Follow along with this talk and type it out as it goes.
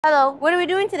Hello, what are we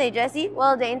doing today, Jessie?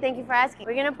 Well, Dane, thank you for asking.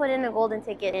 We're gonna put in a golden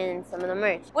ticket in some of the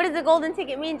merch. What does the golden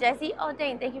ticket mean, Jessie? Oh,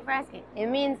 Dane, thank you for asking. It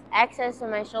means access to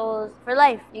my shows for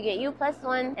life. You get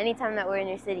U+1 anytime that we're in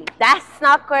your city. That's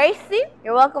not crazy.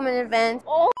 You're welcome in advance.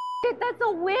 Oh, shit, that's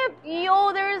a whip.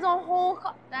 Yo, there is a whole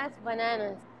that's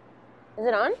bananas. Is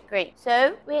it on? Great.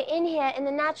 So, we're in here in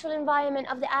the natural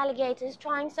environment of the alligators,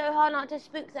 trying so hard not to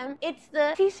spook them. It's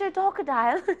the t-shirt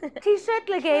crocodile. T-shirt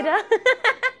alligator.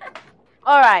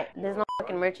 Alright, there's no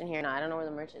fucking merch in here. No, I don't know where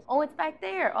the merch is. Oh, it's back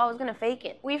there. Oh, I was gonna fake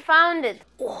it. We found it.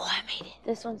 Oh, I made it.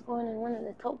 This one's going in one of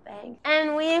the tote bags.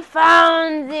 And we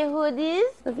found the hoodies.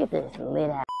 Look at this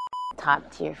lit ass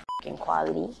top tier fucking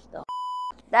quality.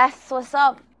 That's what's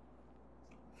up.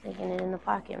 Taking it in the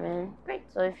pocket, man. Great.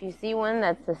 So if you see one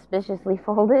that's suspiciously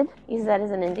folded, use that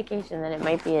as an indication that it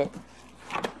might be it.